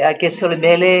Ole I guess ole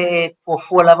mele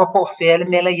for lava po fele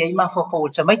mele ye ma for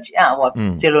tamaiti wa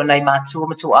telo nai matu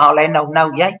au lai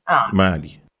nau yai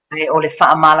Mali. e ole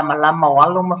fa mala malama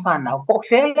walo ma fa na po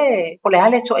fele ole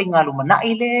ale to ingalu mana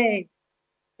ile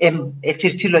e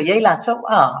tirtilo ye la to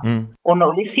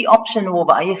ono le si option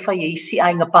over I fa ye si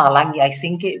ai nga palangi I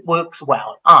think it works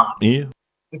well Yeah.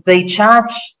 if they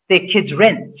charge their kids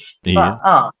rent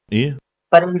Yeah.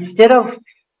 but instead of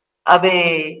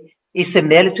abe I se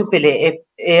mele tu pele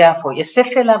e a fo e se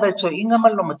fela ve to inga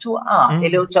malo matu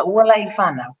ele o ta ua lai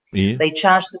fana they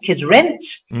charge the kids rent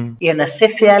ia na se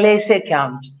fele se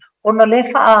account ono le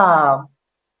fa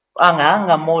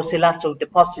anga mo se lato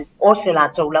deposit o se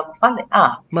lato la fale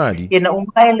Mali. ia na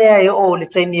umai le o le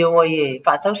taimi o ye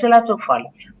fa tau se lato fale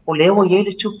o le o ye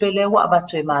le tu pele wa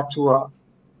abato e matua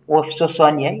o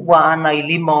sosoania wa ana I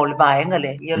lima o le vaenga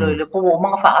le ia le po o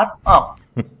mga fa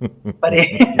but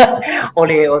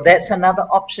that's another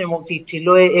option mo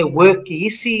titilo e work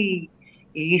easy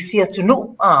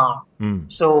atunu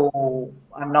so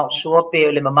I'm not sure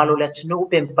pe le mamalo le atunu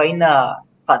pe paina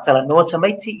fatala no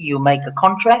tamaiti you make a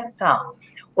contract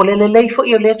ole le leifo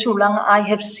I le tulanga I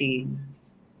have seen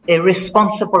a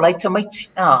responsible itamaiti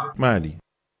Mali.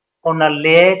 ona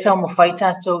le ta mo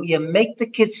faita to you make the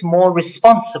kids more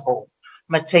responsible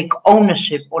ma take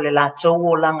ownership o le lato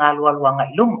o langa aluanga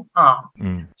ilum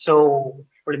so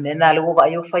ole mena le wa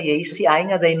yo fa ye si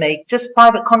ainga they make just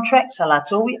private contracts a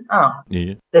lato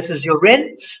this is your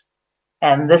rent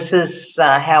and this is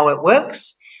how it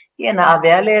works na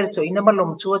avele to ina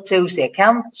malum to se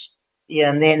account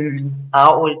and then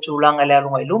all to langa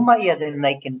aluanga iluma then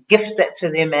they can gift that to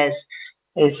them as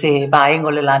a buying o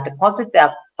le la deposit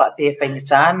that pe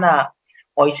faingatana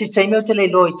o isi taimi o te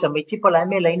leilo I tamaiti pala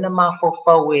me leina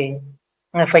mafofau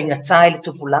nga faingatai le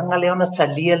tupulanga le ona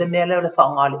talia le mea leo le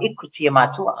whaonga le equity a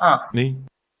matua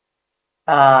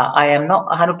I am not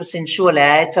 100% sure le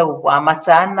ae tau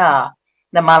amata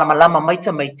na malamalama mai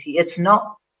tamaiti it's not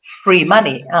free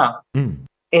money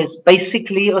it's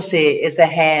basically is a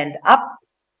hand up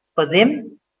for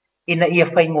them ina ia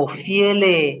faingofie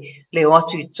le o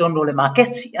atu I tono le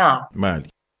maketi Mali.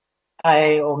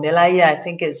 o melai I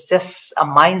think it's just a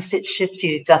mindset shift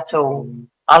I tato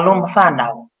alum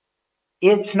whanau.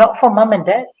 It's not for mum and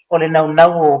dad. O le nau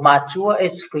o matua,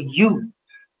 it's for you.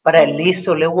 But at least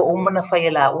o le ua umana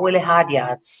whaila o le hard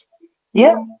yards.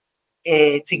 Yeah.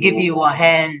 To give you a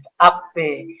hand up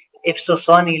if so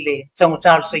soni le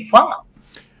tangutaro soifanga.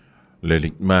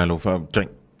 Leli malo fa tang.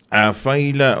 A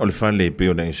faila o le fale pe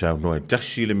o na isa no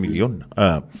taxi le milion.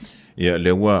 Ia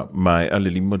lewa mai ale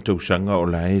lima tausanga o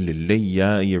la ele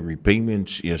leia ia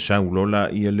repayments ia saulola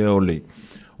ia le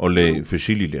o le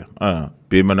facility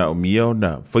pe mana o mia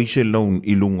ona faise loan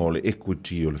ilunga o le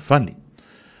equity o le fale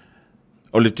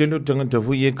o le telo tangata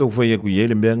fu ia kau fai aku ia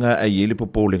le meanga ai ele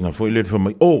popolenga fo ile fa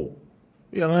mai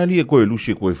ia ngali e koe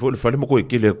lusi koe fo le fale mo koe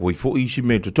kele koe fo isi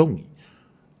me totongi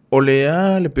o le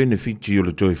le benefiti o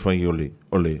le toi fai o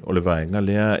le vaenga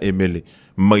le Emele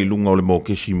mai lunga o le mo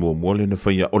kesi mo le na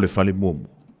fai o le fale mo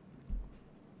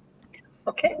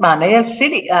Okay, mana ia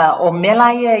sili o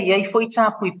mela ia foi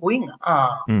ta puipuinga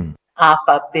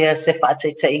fa pe se fa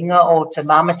ta inga o te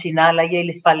mama tina la ia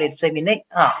le fale se mine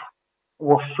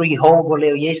o freehold o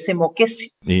le ia se mo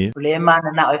kesi le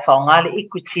mana na o fa ngale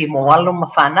equity mo walo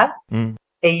mafana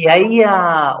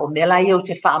ia o mela ia o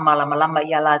te fa malama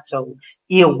ia la to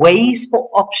ia ways for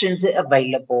options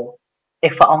available e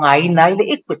fa ngai nai le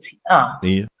equity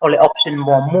o le option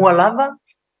mo mua lava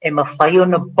e mawhai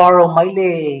ona borrow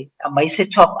mai se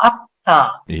top up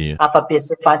fa pe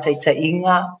se fa ta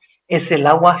inga e se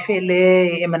la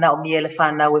wafele e mana o miele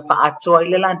whanau e wha atoa I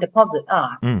le land deposit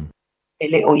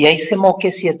ele o iei se mo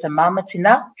ke sia ta mama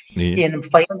tina e na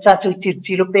mawhai on tatu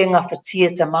tiro pe ngā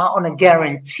whatia ta ma on a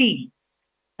guarantee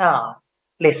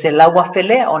le se la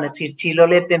wafele on a tiro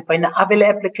le pe mpaina avele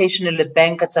application le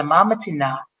banka ta mama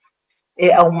tina e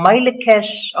au mai le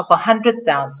cash of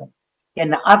 100,000 e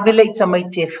na avele ta mai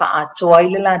te wha atoa I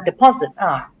le land deposit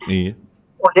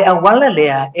o le awala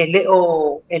lea e le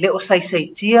o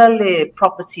saisaitia le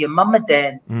property a mama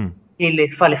dan I le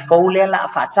fale fau lea la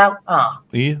whatau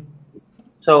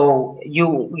so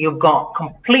you've got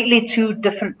completely two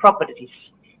different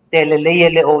properties te le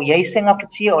le o yei senga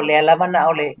patia o le alavana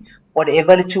o le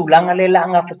whatever le tūlanga le la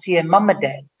anga patia mama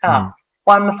dan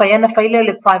wa mawhaiana whaile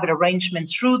le private arrangement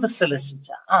through the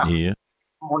solicitor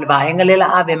mo le vaenga le la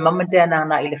ave mama dan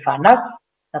ana I le whanau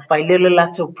na whaile la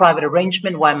to private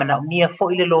arrangement wai mana o nia fo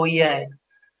ile lo ia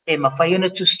e mawhaiona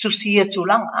tusia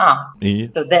tūlanga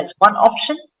so that's one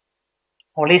option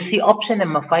o le si option e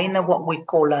mawhaina what we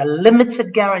call a limited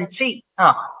guarantee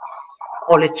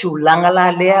ole tūlanga la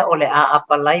lea ole a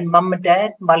apalai mama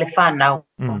dad ma le whanau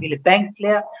i le bank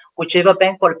lea whichever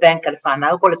bank o le bank le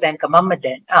whanau o le bank a mama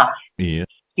dad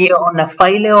ia ona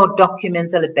whaile o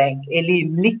documents le bank e li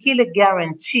miki le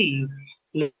guarantee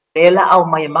le la au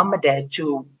mai mama dad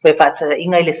to whewhata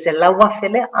inga le se lawa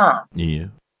whele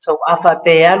so afa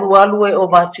pe alu e o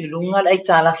matulunga le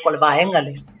tala fo le vaenga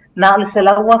le na le se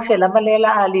lawa whele ma le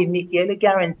la ali miki le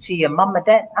guarantee mama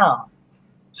dad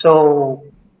so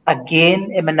again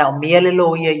e mana o mea le lo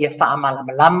ia wha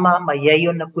malama ma ia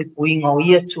ona puinga o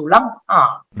ia tūlang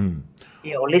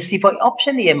ia o lesi for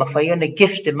option ia ma whai ona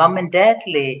gift to mum and dad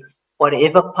le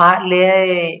whatever part le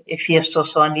e fia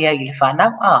sosoania i le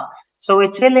whanau so e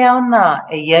tele ona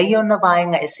e ia ona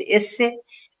vaenga ese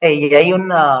e ia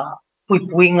ona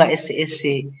puinga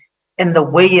ese and the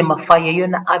way e ma whai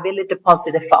ona avele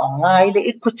deposit e wha o ngai le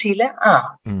equity le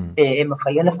e ma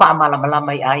whai ona wha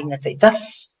malama i ainga te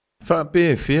jas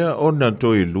Whape fia o na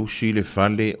toi lusi le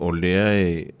fale o lea e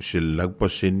se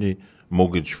laupasene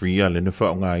mortgage free a lena wha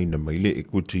o ngā ina mai le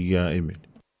equity a Emele.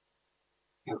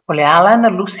 O le ala na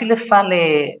lusi le fale,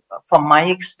 from my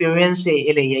experience,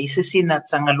 e le iaise si na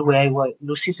tanga lue ai wa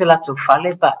lusi se lato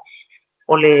fale, but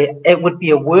it would be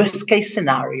a worst case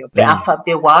scenario. Pe afa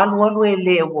pe walu e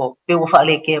le wo, pe wo fa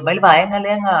le ke mai le vaenga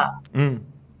le nga.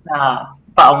 Na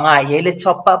pa o ngā ye le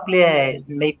top up le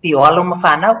maybe o alo ma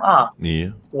whanau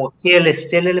o kia le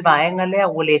stele le vaenga le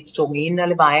o le tongina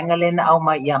le vaenga le na au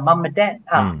mai ia mama dad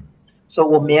so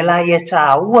o mela ia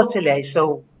ta ua te le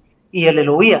so ia le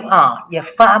loia ia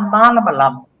wha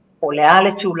malama o le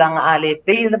ale tūlanga a le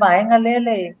pe le vaenga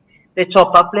le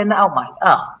top up le na au mai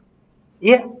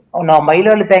ia o na mai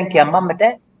le bank ia mama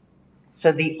dad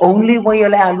so the only way o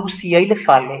le alusi ai le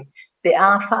fale pe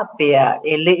a wha pea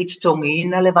e le i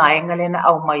tongina le vaenga le na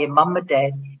au mai mama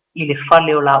dad i le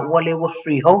fale o la ua le ua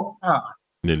freehold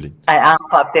ai a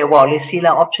wha pea wa o le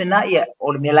sila option na ia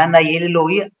o le melana i le lo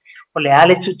ia o le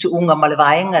ale tuunga ma le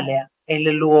vaenga lea e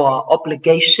le lua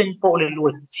obligation po le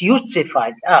lua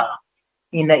tiutified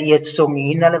ina ia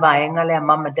tongina le vaenga le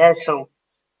mama dad so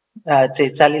te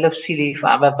tali lo sili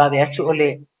wha ba atu o le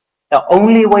the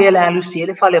only way o le alusi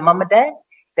le fale mama dad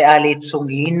te ale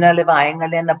tungina le vaenga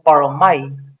le na borrow mai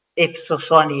e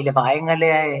sosoni le vaenga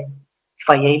le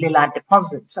whai le la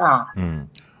deposits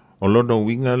O lono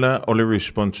winga la o le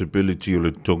responsibility o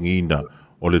le tungina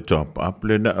o le top up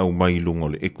le na au mai lungo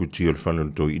le equity o le whale o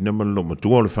toi ina malo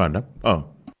matua o le whana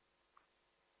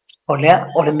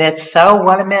o le mea tsau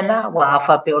wale mea na wa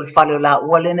awha pe o le whale o la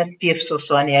ua le na PF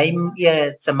sosoni ai ia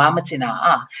ta mamatina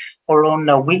o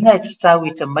lona winga e tsau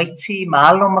i ta maiti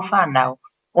maalo ma whanau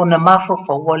o na mafo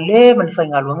wa le man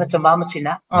whainga luanga ta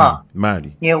mamatina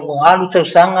Mari ia o alu tau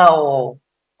sanga o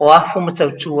afu ma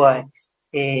tau tua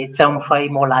e tau mwhai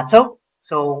mo lato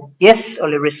so yes o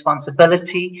le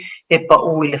responsibility e pa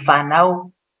ui le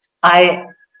whanau ai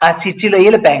a titilo i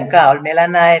le banka o le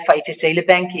melana e whaite te i le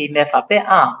banki i mea whape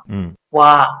wa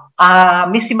a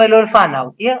misi mai lo le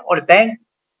whanau ia o le bank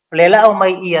le la o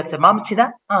mai ia ta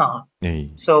mamatina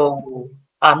so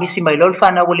a misi mai lo le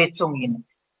whanau o le tongina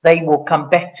they will come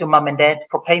back to mum and dad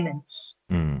for payments.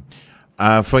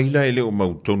 A whaila ele o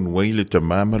mautonu wai le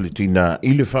tamama le tina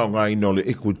ile whaonga ina o le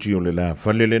equity o le la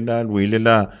whale le na lue le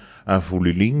la a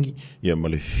fulilingi ia ma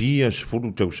le fia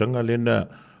sifuru tausanga le na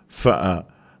wha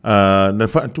na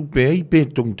wha tupe ai pe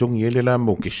tongi ele la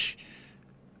mokesi.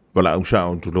 Wala au sa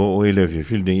on tulo o ele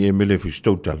fil ni Emele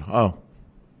fistotala.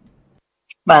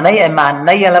 Manai e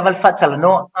manai ala val fatala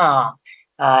no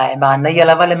e manai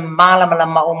ala val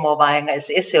malama o mo vaenga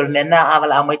ese o mena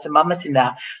avala amai te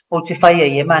mamatina o te whaia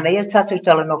e manai e tatu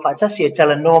tala no fatasi e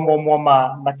tala no mo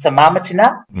ma te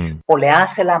mamatina o le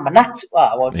ase la manatu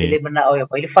o te le mana o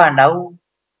i le whanau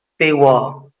pe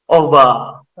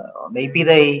over maybe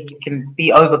they can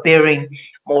be overbearing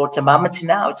more te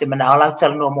mamatina o te mana ala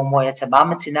tala no mo e te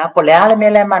mamatina po le ale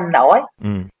mele mana oi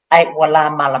ai wala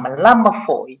malama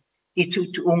foi I tu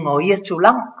ungo ia tu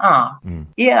lang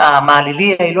ia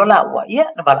malilia I lola wa ia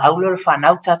na bal au lo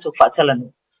whanau tatu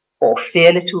whatalanu o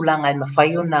Fale tu lang ai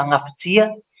mawhaio na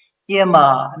ngapatia ia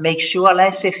ma make sure la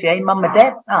se fiai mama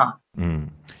dad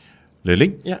Le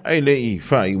ling ia ai le I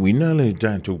whai wina le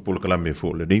tatu polokalame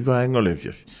fo le nei vaenga le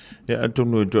fias ia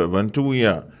atonu e toi vantu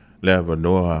ia le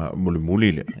avanoa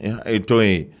muli le ia e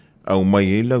toi au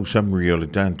mai e lau summary o le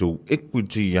tatu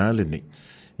equity ia le nei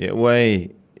ia wai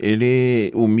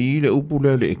ele umi le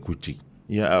upula le equity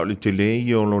ia au le tele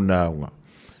I o lo naunga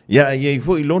ia ia I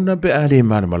fo I lona pe ale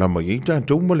mana malama ia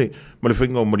tantou male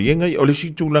whainga o marienga o le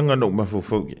situlanga no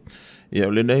mafofo ia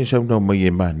o le nei sau na mai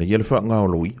e mana ia le whaanga o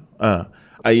loi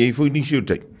ai fo I nisi o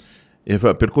tei e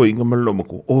fa per ko inga malo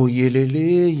mako o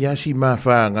yelele ya si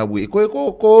mafa nga we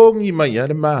ko ngi mai ya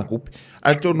ma ku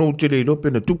a to no tele lo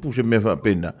pena tupu se me fa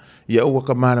pena ya o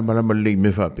ka mala le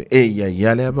me fa pe e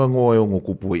ya le va ngo o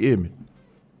ku pu e me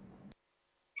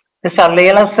so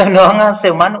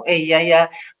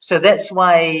that's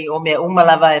why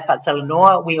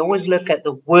we always look at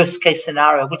the worst case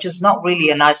scenario, which is not really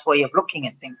a nice way of looking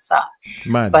at things.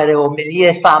 But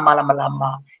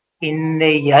in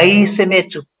the se me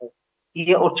tupu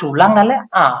ia o tūlanga le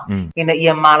ina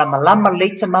ia malama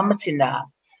leita mamatina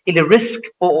i le risk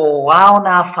po o wao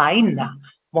na whaina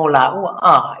mo la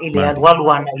ua i le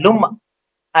alualua na luma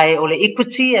ai o le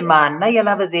equity e mana ia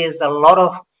lava there's a lot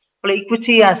of well,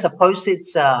 equity I suppose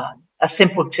it's a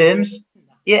simple terms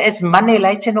it's money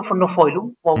leita no fo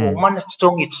ilu wa mana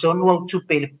tongi tonu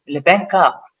tupe le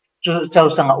banka tau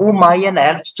sanga uma ia na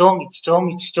el tongi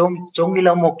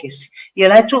la mokis ia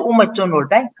la tu uma tonu le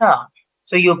banka.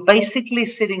 So you're basically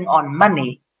sitting on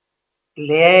money.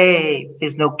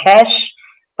 There's no cash,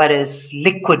 but it's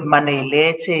liquid money.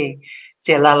 Te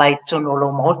lalai tono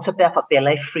lo mota pe fa pe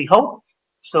lai freehold.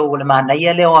 So le mana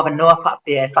ia leo ava noa fa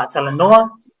pe fa tala noa.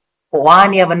 O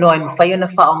ani ava noa I mawhai ona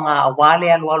fa o ngā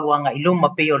awale aluanga iluma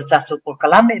pe o le tatou por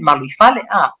kalame Malu I Fale.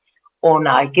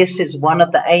 Ona I guess is one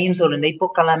of the aims o le nei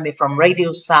por kalame from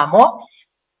Radio Samoa.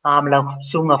 La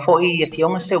sunga foi e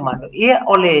fionga seu manu. Ia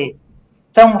ole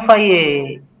tau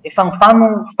mawhai e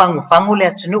whangu le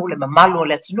atunu, le mamalu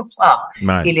le atunu,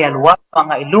 I le alua,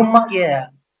 wanga I luma,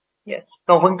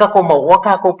 Kau winka ko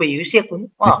mawaka ko pe yusia kunu.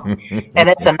 And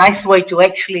it's a nice way to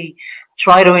actually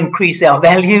try to increase our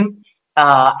value,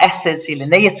 assets I le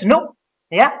nei atunu,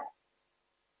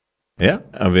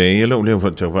 ave ia lo le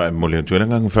fa va mo le tuela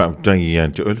ngang fa tai ia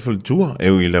te elful tua e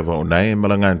ui leva o nai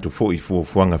malanga tu fo I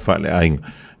fuanga fa le aing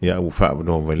ia u fa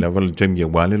no va leva le tem ia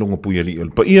wale lo pu ia li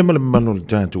pa ia mal manol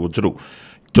tantu o tru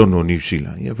tono New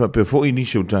Zealand ia fa pe fo I ni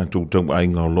so tantu tau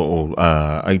aing lo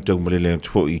ai tau male le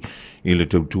fo I le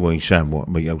tau tua I Samoa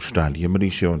mai Australia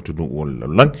mai se on tu no o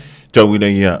lang tau ina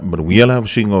ia maruia la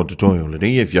singo to toyo le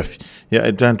ia fiaf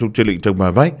ia tantu tele tau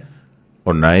ma vai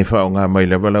o nai fa o ngā mai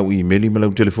lewa lau emaili ma lau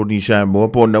telefoni Samoa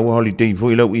po nau holiday fo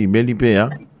I lau emaili pe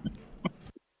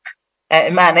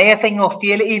Man, I think of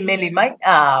feel email mai.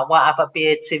 What I've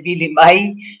appeared to really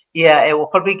mai. Yeah, it will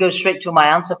probably go straight to my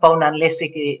answer phone unless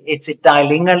it's a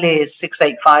dialing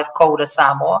 685 code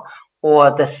Samoa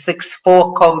or the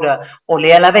 64 code or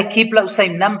le keep the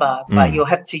same number, but you'll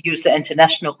have to use the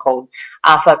international code.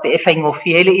 Afa pe of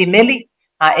feel email.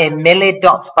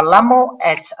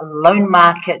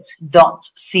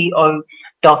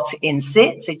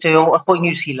 emele.palamo@loanmarket.co.nz. So to po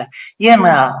New Zealand.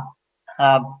 Yeah,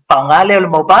 pangale o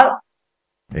mobile.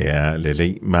 Yeah,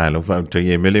 lele malo fa te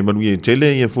Emele manu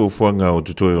tele ia fo nga o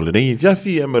tutorial le nei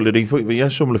fiafi e mele dei fo ia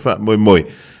som le fa moi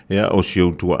ia o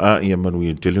sio tua ia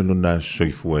manu tele no na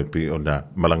soifu e pe ona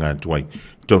malanga tuai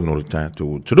tono le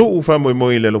tatu tudo fa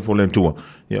moi le lo fo le tua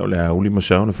ia le uli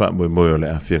masa ona fa moi le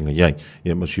afianga ia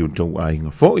ia masio tu ai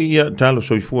nga fo ia talo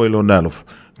soifu e lo na lo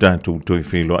tatu toi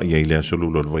filo ia ile solo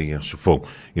lo vai ia sofo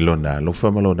ilo na lo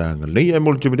fa malo na le ia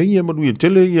mo te ia manu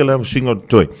tele ia la singo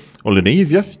toi o le nei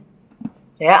fiafi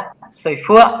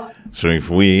soifua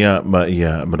ia ma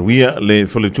ia manuia le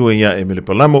foletua ia Emele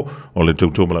Palamo o le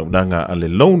tautou malaunanga a le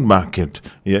loan market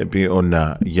ia pe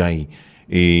ona iai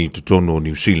I tutono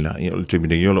New Zealand ia le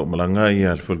temine iolo malanga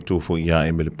ia le foletua fo ia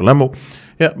Emele Palamo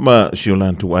ia ma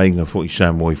siolantu ainga fo I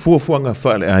Samoa fuafuanga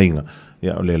fa le ainga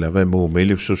ia o le lava mo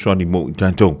mele sosoni mo I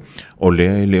tantou o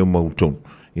le mauton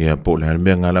ia po le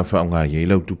mea ngala fa nga ia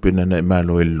lau tupena na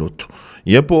malo el loto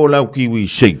ia po lau kiwi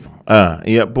save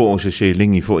ia po se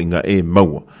lingi fo inga e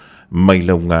maua mai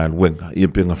lau ngā luenga ia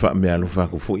pe ngā wha mea lo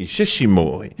whako fo I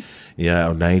sesimo ia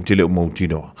o nai te leo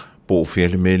mautino po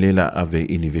whiale mele la ave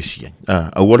universia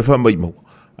a wale wha mai mau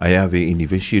ai ave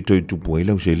universia toi tupu e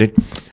lau se le